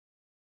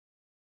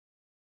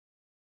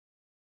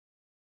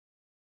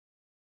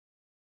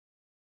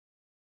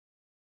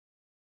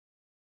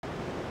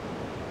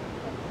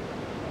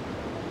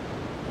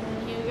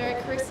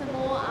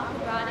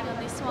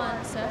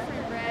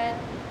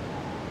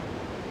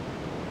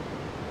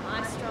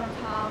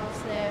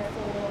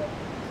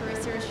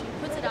Carissa as she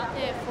puts it up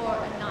there for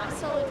a nice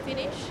solid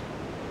finish.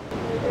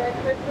 We go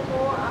Carissa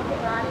more up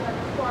and riding on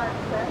this one,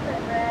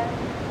 surf red.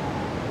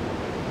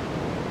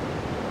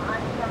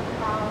 Nice from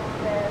Carl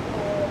there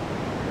for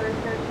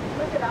Carissa. She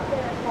puts it up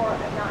there for a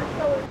nice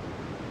solid.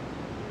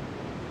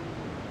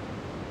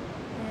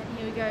 And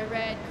here we go,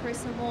 red.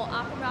 Carissa Moore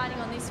up and riding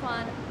on this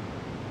one.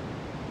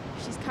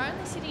 She's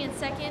currently sitting in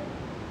second,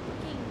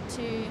 looking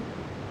to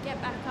get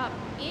back up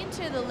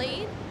into the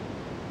lead.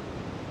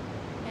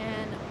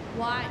 And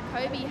white,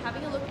 Kobe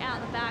having a look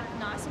out the back,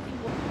 nice looking.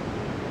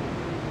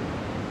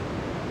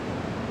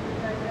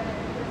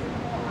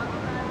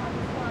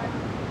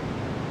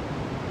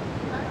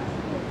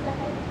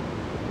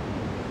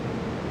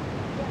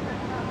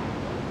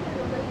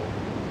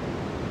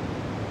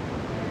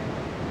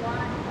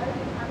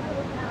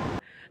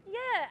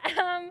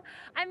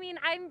 I mean,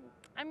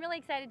 I'm really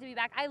excited to be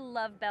back. I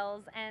love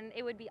bells, and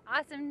it would be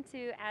awesome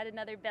to add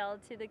another bell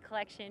to the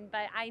collection,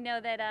 but I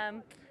know that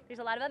there's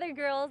a lot of other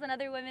girls and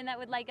other women that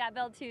would like that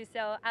bell too,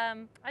 so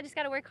I just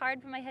got to work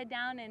hard, put my head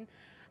down, and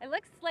it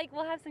looks like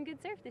we'll have some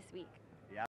good surf this week.